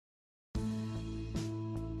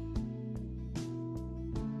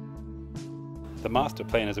The master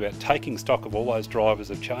plan is about taking stock of all those drivers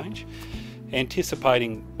of change,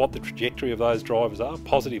 anticipating what the trajectory of those drivers are,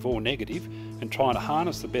 positive or negative, and trying to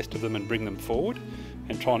harness the best of them and bring them forward,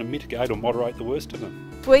 and trying to mitigate or moderate the worst of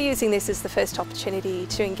them. We're using this as the first opportunity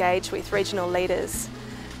to engage with regional leaders,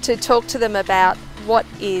 to talk to them about what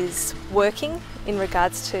is working in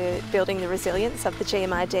regards to building the resilience of the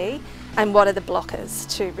GMID and what are the blockers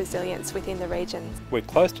to resilience within the region. We're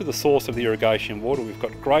close to the source of the irrigation water. We've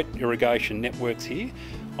got great irrigation networks here.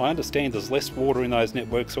 I understand there's less water in those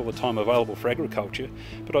networks all the time available for agriculture,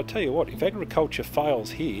 but I tell you what, if agriculture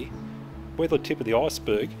fails here, we're the tip of the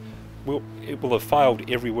iceberg. It will have failed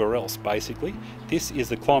everywhere else, basically. This is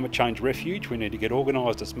the climate change refuge. We need to get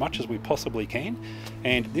organised as much as we possibly can,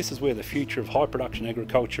 and this is where the future of high production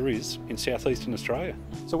agriculture is in southeastern Australia.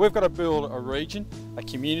 So we've got to build a region, a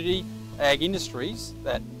community, ag industries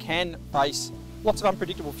that can face lots of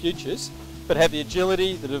unpredictable futures, but have the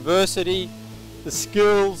agility, the diversity, the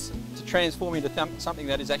skills to transform into something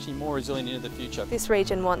that is actually more resilient into the future. This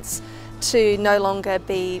region wants to no longer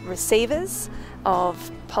be receivers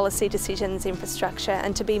of policy decisions, infrastructure,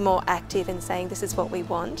 and to be more active in saying this is what we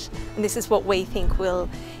want and this is what we think will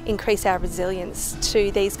increase our resilience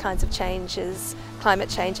to these kinds of changes, climate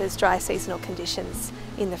changes, dry seasonal conditions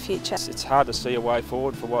in the future. It's hard to see a way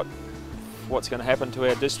forward for what's going to happen to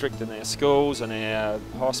our district and our schools and our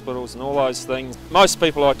hospitals and all those things. Most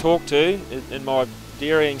people I talk to in my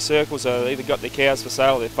dairying circles have either got their cows for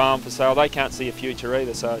sale or their farm for sale. They can't see a future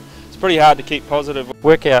either, so it's pretty hard to keep positive.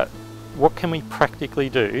 Work out what can we practically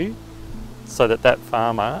do so that that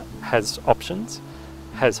farmer has options,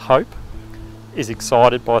 has hope, is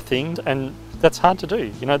excited by things, and that's hard to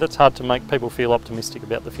do. You know, that's hard to make people feel optimistic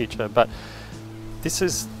about the future, but this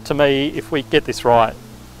is, to me, if we get this right,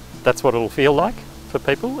 that's what it'll feel like for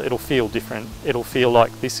people. It'll feel different. It'll feel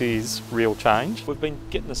like this is real change. We've been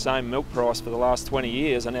getting the same milk price for the last 20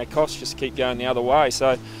 years and our costs just keep going the other way,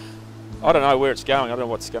 so I don't know where it's going. I don't know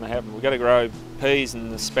what's going to happen. We've got to grow peas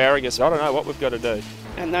and asparagus. I don't know what we've got to do.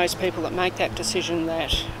 And those people that make that decision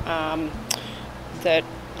that that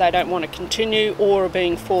they don't want to continue or are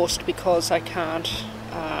being forced because they can't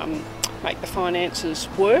make the finances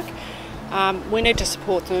work, we need to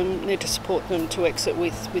support them. To exit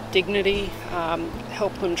with dignity,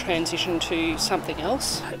 help them transition to something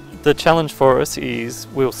else. The challenge for us is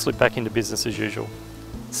we'll slip back into business as usual.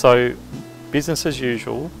 So business as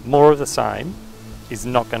usual, more of the same, is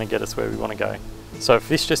not going to get us where we want to go. So if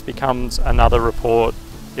this just becomes another report,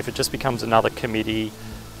 if it just becomes another committee,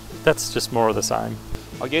 that's just more of the same.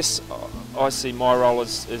 I guess I see my role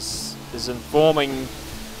as informing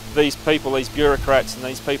these people, these bureaucrats and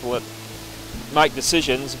these people that make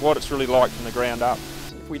decisions, what it's really like from the ground up.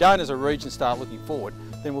 If we don't as a region start looking forward,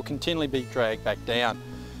 then we'll continually be dragged back down.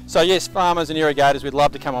 So yes, farmers and irrigators, we'd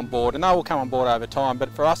love to come on board, and they will come on board over time, but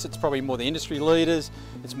for us it's probably more the industry leaders,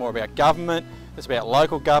 it's more about government, it's about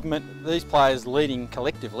local government, these players leading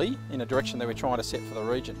collectively in a direction that we're trying to set for the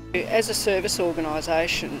region. As a service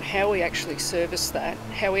organisation, how we actually service that,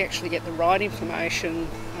 how we actually get the right information,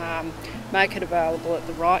 make it available at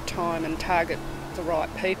the right time and target the right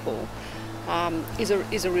people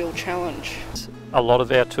is a real challenge. A lot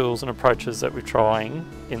of our tools and approaches that we're trying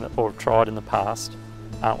or have tried in the past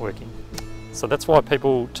aren't working. So that's why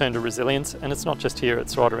people turn to resilience, and it's not just here,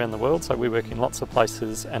 it's right around the world. So we work in lots of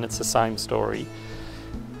places and it's the same story.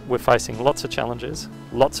 We're facing lots of challenges,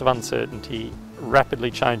 lots of uncertainty,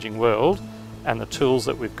 rapidly changing world, and the tools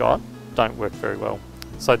that we've got don't work very well.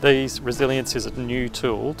 So resilience is a new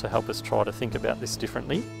tool to help us try to think about this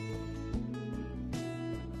differently.